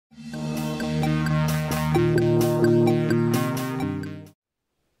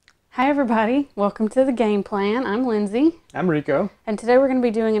Hi everybody, welcome to the game plan. I'm Lindsay. I'm Rico. And today we're going to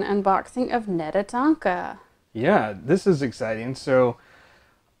be doing an unboxing of Nētā-Tanka. Yeah, this is exciting. So,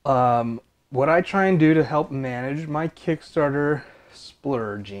 what I try and do to help manage my Kickstarter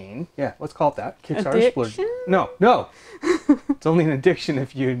splurging, yeah, let's call it that. Kickstarter Addiction? splurging. No. It's only an addiction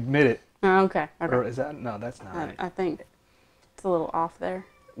if you admit it. Oh, okay. Or is that? No, that's not right. I think it's a little off there.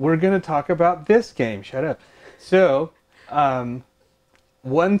 We're going to talk about this game. Shut up. So,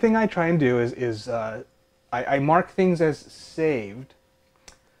 one thing I try and do is I mark things as saved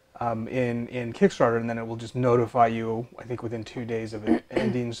in Kickstarter, and then it will just notify you, I think, within 2 days of it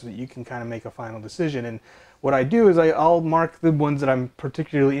ending, so that you can kind of make a final decision. And what I do is I'll mark the ones that I'm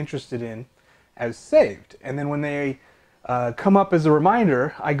particularly interested in as saved, and then when they come up as a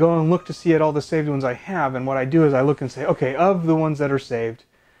reminder, I go and look to see at all the saved ones I have, and what I do is I look and say, okay, of the ones that are saved,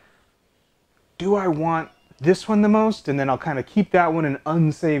 do I want this one the most? And then I'll kind of keep that one and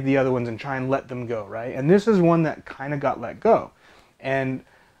unsave the other ones and try and let them go, right? And this is one that kind of got let go. And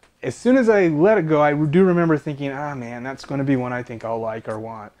as soon as I let it go, I do remember thinking, ah, man, that's going to be one I think I'll like or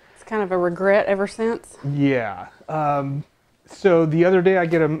want. It's kind of a regret ever since. Yeah. So the other day I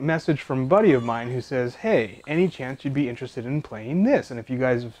get a message from a buddy of mine who says, hey, any chance you'd be interested in playing this? And if you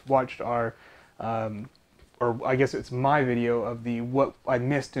guys have watched our or I guess it's my video of the what I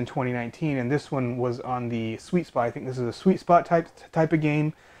missed in 2019, and this one was on the sweet spot. I think this is a sweet spot type of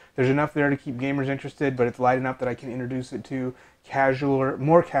game. There's enough there to keep gamers interested, but it's light enough that I can introduce it to casual or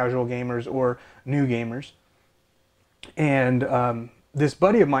more casual gamers or new gamers. And this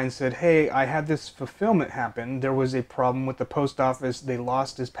buddy of mine said, hey, I had this fulfillment happen. There was a problem with the post office. They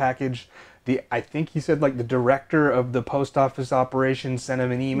lost his package. I think he said like the director of the post office operations sent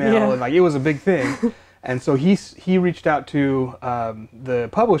him an email, and like it was a big thing. And so he reached out to the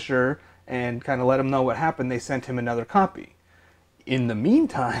publisher and kind of let him know what happened. They sent him another copy. In the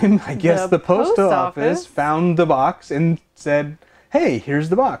meantime, I guess the post office found the box and said, hey, here's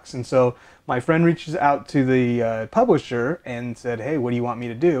the box. And so my friend reaches out to the publisher and said, hey, what do you want me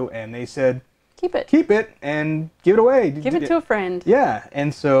to do? And they said, keep it and give it away. Give it to a friend. Yeah,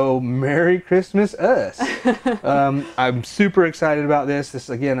 and so Merry Christmas us. I'm super excited about this. This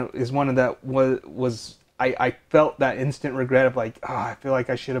again is one of that was I felt that instant regret of like, oh, I feel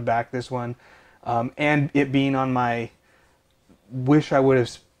like I should have backed this one, and it being on my wish I would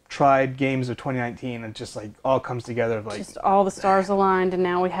have tried games of 2019, and just like all comes together of like just all the stars aligned, and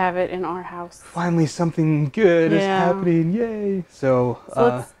now we have it in our house. Finally, something good is happening! Yay! So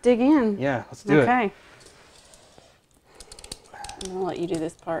let's dig in. Yeah, let's do it. Okay. I'm gonna let you do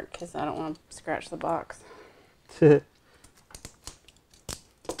this part because I don't want to scratch the box. If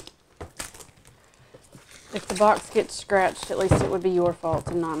the box gets scratched, at least it would be your fault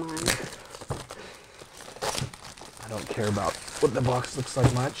and not mine. I don't care about what the box looks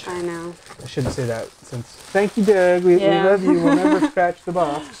like much. I know. I shouldn't say that since... Thank you, Doug. We love you. We'll never scratch the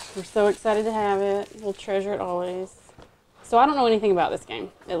box. We're so excited to have it. We'll treasure it always. So I don't know anything about this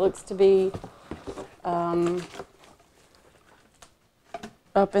game. It looks to be up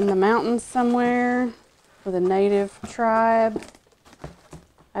in the mountains somewhere with a native tribe.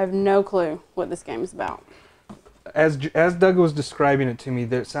 I have no clue what this game is about. As Doug was describing it to me,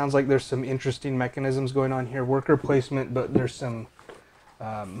 it sounds like there's some interesting mechanisms going on here. Worker placement, but there's some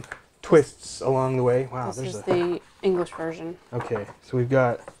twists along the way. Wow, this is the English version. Okay, so we've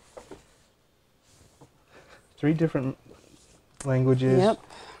got 3 different languages. Yep.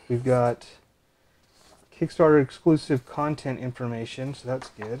 We've got Kickstarter exclusive content information, so that's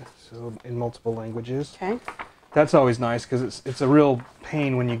good. So in multiple languages. Okay. That's always nice because it's a real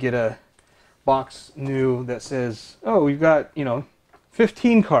pain when you get a box new that says, oh, we've got,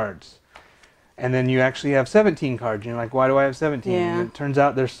 15 cards. And then you actually have 17 cards. And you're like, why do I have 17? Yeah. And it turns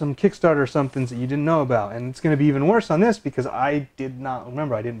out there's some Kickstarter somethings that you didn't know about. And it's going to be even worse on this because I did not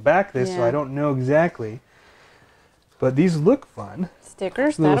remember. I didn't back this, so I don't know exactly. But these look fun.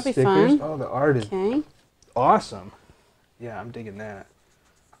 Stickers, that'll be fun. Oh, the art is awesome. Yeah, I'm digging that.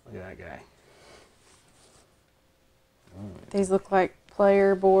 Look at that guy. These look like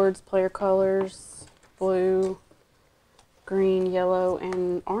player boards, player colors, blue, green, yellow,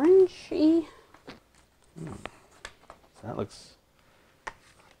 and orangey. That looks... I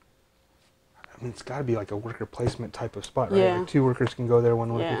mean, it's got to be like a worker placement type of spot, right? Yeah. Like 2 workers can go there,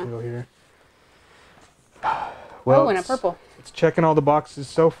 1 worker can go here. Well, and a purple. It's checking all the boxes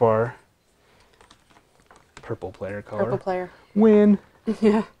so far. Purple player color. Purple player. Win.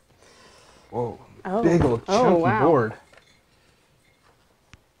 Yeah. Whoa. Oh. Big old chunky wow. board.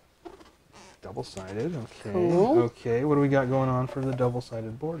 Double-sided. Okay. Cool. Okay. What do we got going on for the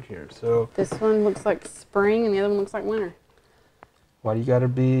double-sided board here? So this one looks like spring, and the other one looks like winter. Why do you gotta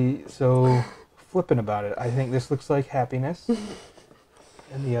be so flippant about it? I think this looks like happiness,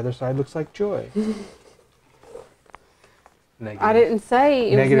 and the other side looks like joy. Negative. I didn't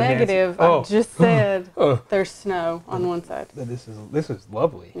say it was negative. Oh. I just said there's snow on one side. This is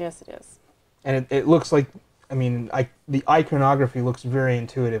lovely. Yes, it is. And it looks like, I mean, the iconography looks very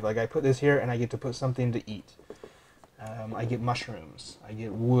intuitive. Like I put this here, and I get to put something to eat. I get mushrooms. I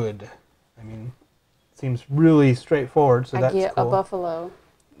get wood. I mean, it seems really straightforward. So that's cool. I get a buffalo.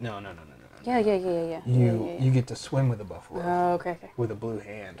 No. Yeah. You get to swim with a buffalo. Oh, okay. With a blue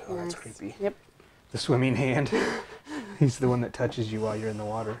hand. Oh, nice. That's creepy. Yep. The swimming hand. He's the one that touches you while you're in the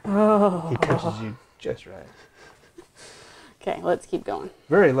water. Oh. He touches you just right. Okay, let's keep going.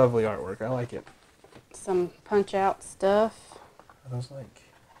 Very lovely artwork. I like it. Some punch-out stuff. Are those like...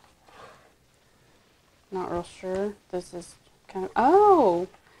 Not real sure. This is kind of... Oh!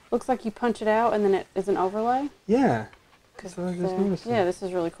 Looks like you punch it out and then it is an overlay. Yeah. So I just noticed yeah, this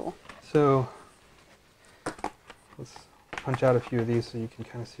is really cool. So, let's punch out a few of these so you can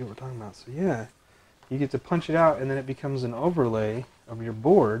kind of see what we're talking about. So yeah, you get to punch it out and then it becomes an overlay of your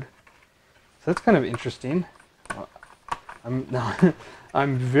board. So that's kind of interesting.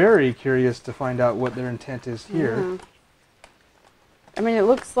 I'm very curious to find out what their intent is here. Mm-hmm. I mean, it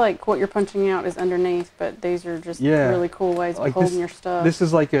looks like what you're punching out is underneath, but these are just really cool ways of holding your stuff. This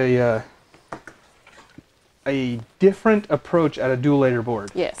is like a different approach at a dual-layer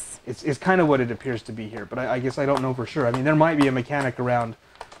board. Yes. It's kind of what it appears to be here, but I guess I don't know for sure. I mean, there might be a mechanic around,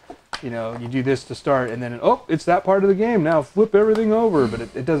 you know, you do this to start, and then, it's that part of the game, now flip everything over, but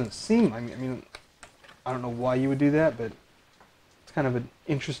it doesn't seem, I mean, I don't know why you would do that, but it's kind of an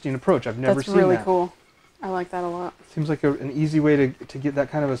interesting approach. I've never seen that. That's really cool. I like that a lot. Seems like an easy way to get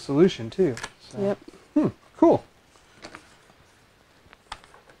that kind of a solution, too. So. Yep. Cool.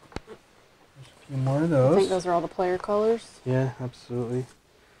 There's a few more of those. I think those are all the player colors. Yeah, absolutely.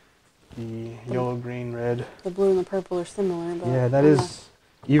 The yellow, green, red. The blue and the purple are similar. But yeah, that is,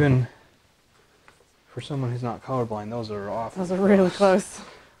 even for someone who's not colorblind, those are awful. Those are really close.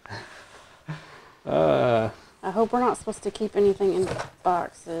 I hope we're not supposed to keep anything in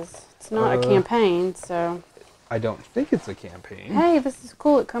boxes. It's not a campaign, so... I don't think it's a campaign. Hey, this is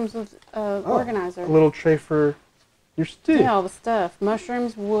cool. It comes with an organizer. A little tray for your stew. Yeah, all the stuff.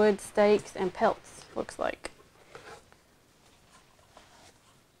 Mushrooms, wood, steaks, and pelts, looks like.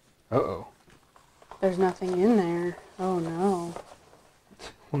 Uh-oh. There's nothing in there. Oh, no.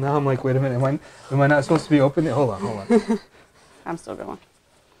 Well, now I'm like, wait a minute. Am I not supposed to be opening it? Hold on. I'm still going.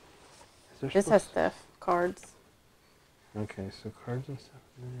 This has stuff. Cards. Okay, so cards and stuff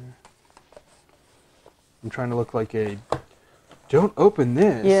in there. I'm trying to look like a... Don't open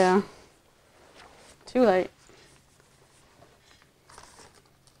this. Yeah. Too late.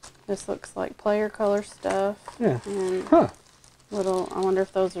 This looks like player color stuff. Yeah. And little, I wonder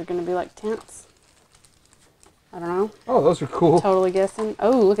if those are going to be like tents. I don't know. Oh, those are cool. Totally guessing.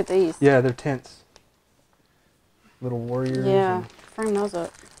 Oh, look at these. Yeah, they're tents. Little warriors. Yeah, frame those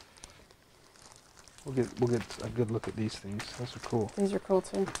up. We'll get a good look at these things. Those are cool. These are cool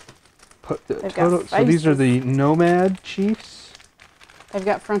too. So these are the nomad chiefs. They've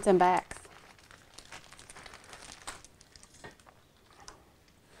got fronts and backs.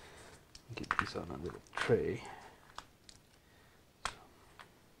 Get these on a little tray.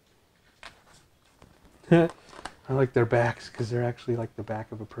 I like their backs because they're actually like the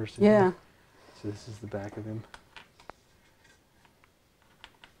back of a person. Yeah. So this is the back of him.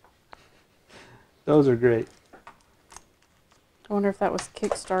 Those are great. I wonder if that was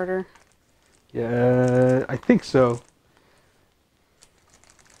Kickstarter. Yeah, I think so. Let's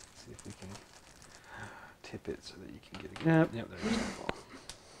see if we can tip it so that you can get it. Yep, there it is.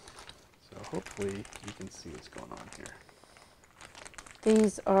 So hopefully you can see what's going on here.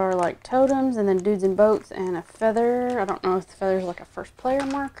 These are like totems and then dudes in boats and a feather. I don't know if the feather's like a first player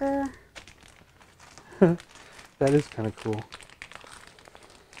marker. That is kind of cool.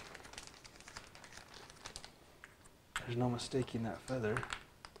 There's no mistaking that feather.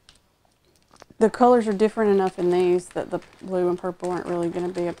 The colors are different enough in these that the blue and purple aren't really going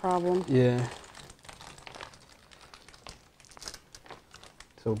to be a problem. Yeah.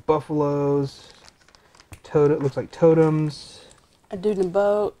 So buffaloes, looks like totems. A dude in a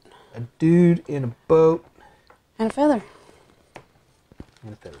boat. A dude in a boat. And a feather.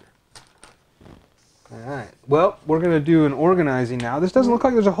 And a feather. Alright. Well, we're going to do an organizing now. This doesn't look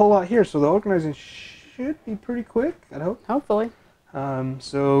like there's a whole lot here, so the organizing should be pretty quick, I hope. Hopefully.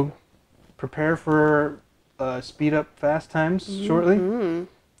 So prepare for speed up fast times shortly,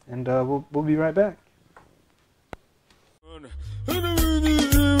 and we'll be right back.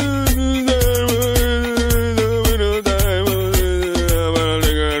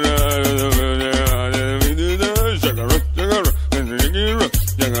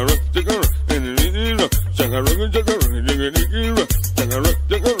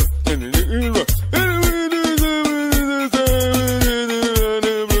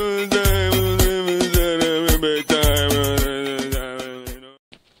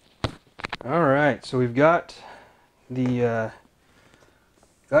 the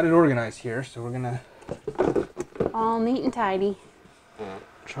got it organized here, so we're gonna All neat and tidy.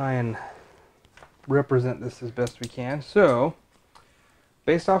 try and represent this as best we can. So,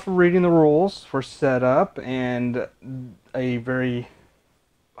 based off of reading the rules for setup and a very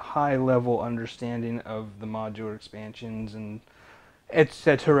high level understanding of the modular expansions and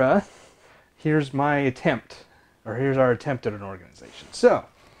etc., here's my attempt, or here's our attempt at an organization. So,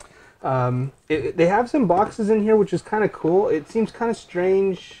 they have some boxes in here, which is kind of cool. It seems kind of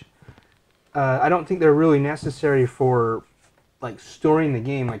strange. I don't think they're really necessary for like storing the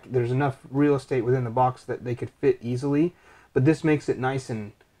game. Like there's enough real estate within the box that they could fit easily, but this makes it nice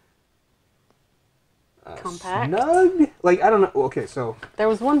and compact, snug. Like I don't know. Okay, so there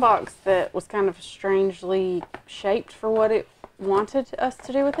was one box that was kind of strangely shaped for what it wanted us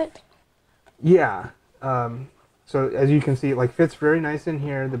to do with it. yeah. So as you can see, it like fits very nice in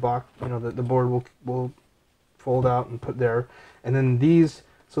here. The box, you know, the board will fold out and put there, and then these.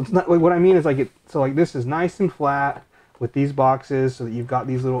 So it's not like what I mean is like it. So like this is nice and flat with these boxes, so that you've got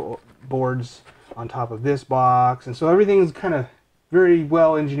these little boards on top of this box, and so everything is kind of very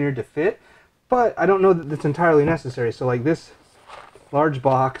well engineered to fit. But I don't know that that's entirely necessary. So like this large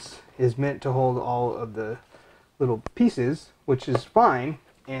box is meant to hold all of the little pieces, which is fine.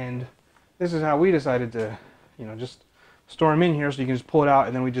 And this is how we decided to, you know, just store them in here, so you can just pull it out,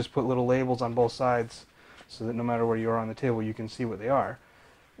 and then we just put little labels on both sides, so that no matter where you are on the table, you can see what they are,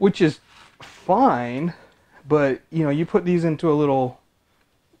 which is fine. But you know, you put these into a little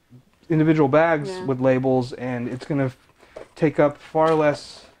individual bags with labels, and it's going to take up far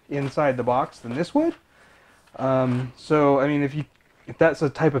less inside the box than this would. So I mean, if that's the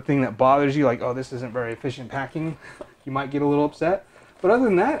type of thing that bothers you, like, oh, this isn't very efficient packing, you might get a little upset. But other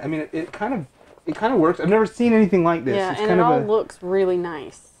than that, I mean, it kind of works. I've never seen anything like this. Yeah, it's and kind it of all looks really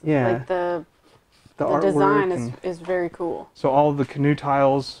nice. Yeah. Like the artwork design is very cool. So all the canoe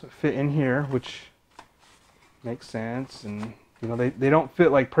tiles fit in here, which makes sense. And you know, they don't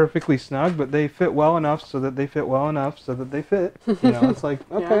fit like perfectly snug, but they fit well enough so that they fit well enough so that they fit. You know, it's like,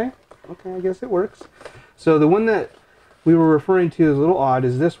 okay, okay, I guess it works. So the one that we were referring to as a little odd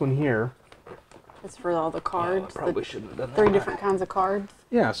is this one here. It's for all the cards. I probably shouldn't have done that. 3 different kinds of cards.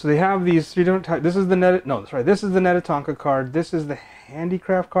 Yeah, so they have these 3 different types. This is the This is the Nētā-Tanka card. This is the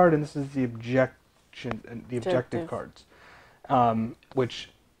handicraft card, and this is the objective cards. Which,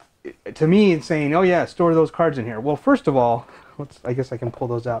 to me, it's saying, oh yeah, store those cards in here. Well, first of all, I guess I can pull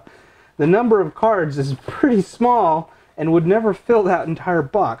those out. The number of cards is pretty small and would never fill that entire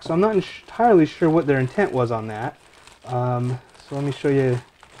box. So I'm not entirely sure what their intent was on that. So let me show you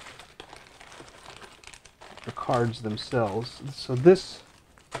the cards themselves. So this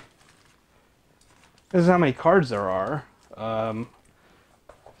is how many cards there are.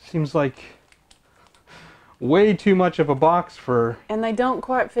 Seems like way too much of a box for... And they don't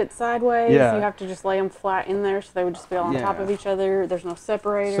quite fit sideways. Yeah. You have to just lay them flat in there, so they would just be all on top of each other. There's no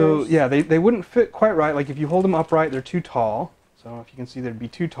separators. So yeah, they wouldn't fit quite right. Like if you hold them upright, they're too tall. So if you can see, they'd be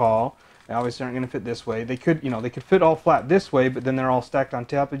too tall. They obviously aren't going to fit this way. They could, you know, they could fit all flat this way, but then they're all stacked on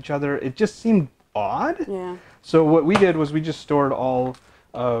top of each other. It just seemed odd. Yeah. So what we did was we just stored all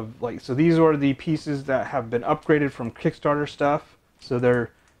of, like, so these are the pieces that have been upgraded from Kickstarter stuff. So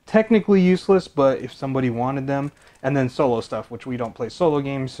they're technically useless, but if somebody wanted them, and then solo stuff, which we don't play solo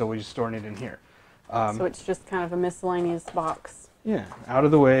games, so we're just storing it in here. So it's just kind of a miscellaneous box. Yeah, out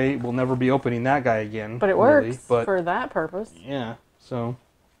of the way. We'll never be opening that guy again. But it works for that purpose. Yeah, so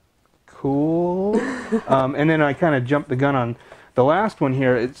cool. And then I kind of jumped the gun on the last one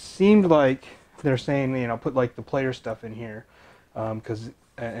here. It seemed like they're saying, you know, put like the player stuff in here,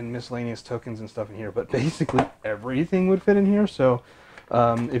 and miscellaneous tokens and stuff in here. But basically everything would fit in here. So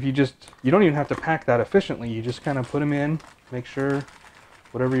if you don't even have to pack that efficiently. You just kind of put them in, make sure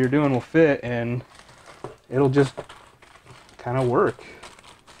whatever you're doing will fit, and it'll just kind of work.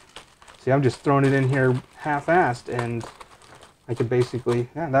 See, I'm just throwing it in here half-assed, and I could basically,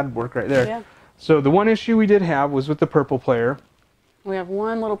 yeah, that'd work right there. Yeah. So the one issue we did have was with the purple player. We have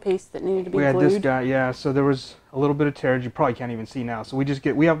one little piece that needed to be glued. We had this guy, yeah, so there was a little bit of tears. You probably can't even see now. So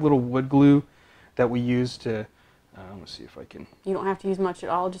we have little wood glue that we use to, let's see if I can. You don't have to use much at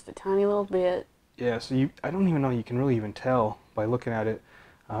all, just a tiny little bit. Yeah, so I don't even know, you can really even tell by looking at it.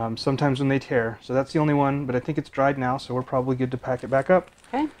 Sometimes when they tear. So that's the only one, but I think it's dried now, so we're probably good to pack it back up.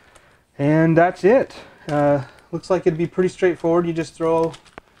 Okay. And that's it. Looks like it'd be pretty straightforward. You just throw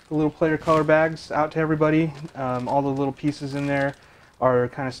the little player color bags out to everybody. All the little pieces in there are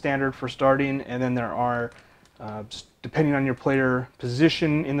kind of standard for starting, and then there are, depending on your player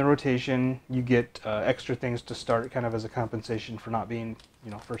position in the rotation, you get extra things to start, kind of as a compensation for not being,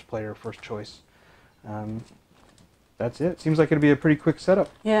 you know, first player, first choice. that's it. Seems like it'd be a pretty quick setup.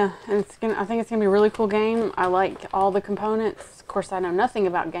 Yeah, and I think it's gonna be a really cool game. I like all the components. Of course, I know nothing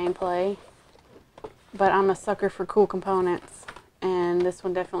about gameplay, but I'm a sucker for cool components, and this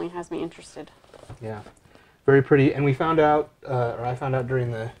one definitely has me interested. Yeah, very pretty. And we found out, or I found out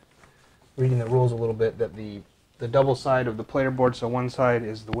during the reading the rules a little bit, that the double side of the player board, so one side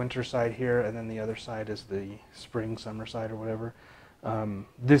is the winter side here, and then the other side is the spring, summer side, or whatever.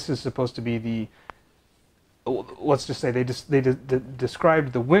 This is supposed to be the, let's just say they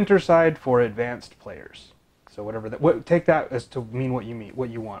described the winter side for advanced players. So whatever that, take that as to mean what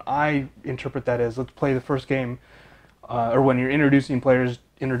you want. I interpret that as, let's play the first game, or when you're introducing players,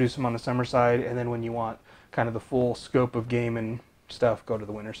 introduce them on the summer side, and then when you want kind of the full scope of game and stuff, go to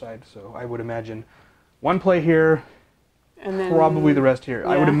the winter side. So I would imagine one play here, and then probably the rest here. Yeah.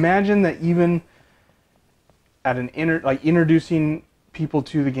 I would imagine that even at an introducing people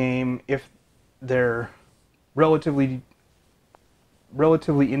to the game, if they're relatively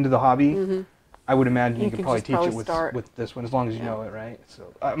into the hobby, I would imagine you could probably teach it with this one, as long as you know it, right?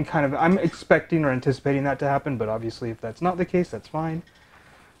 So I'm expecting or anticipating that to happen, but obviously if that's not the case, that's fine.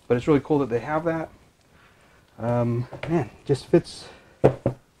 But it's really cool that they have that. Man, just fits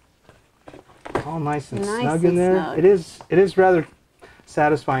all nice and snug in there. Snug. It is rather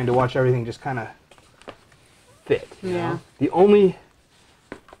satisfying to watch everything just kind of fit. You know? The only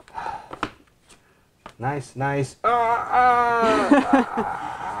nice. Oh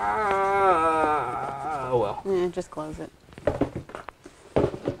well. Yeah, just close it.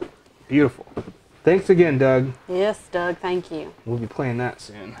 Beautiful. Thanks again, Doug. Yes, Doug. Thank you. We'll be playing that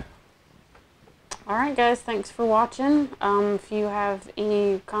soon. All right, guys. Thanks for watching. If you have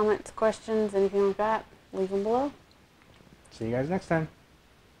any comments, questions, anything like that, leave them below. See you guys next time.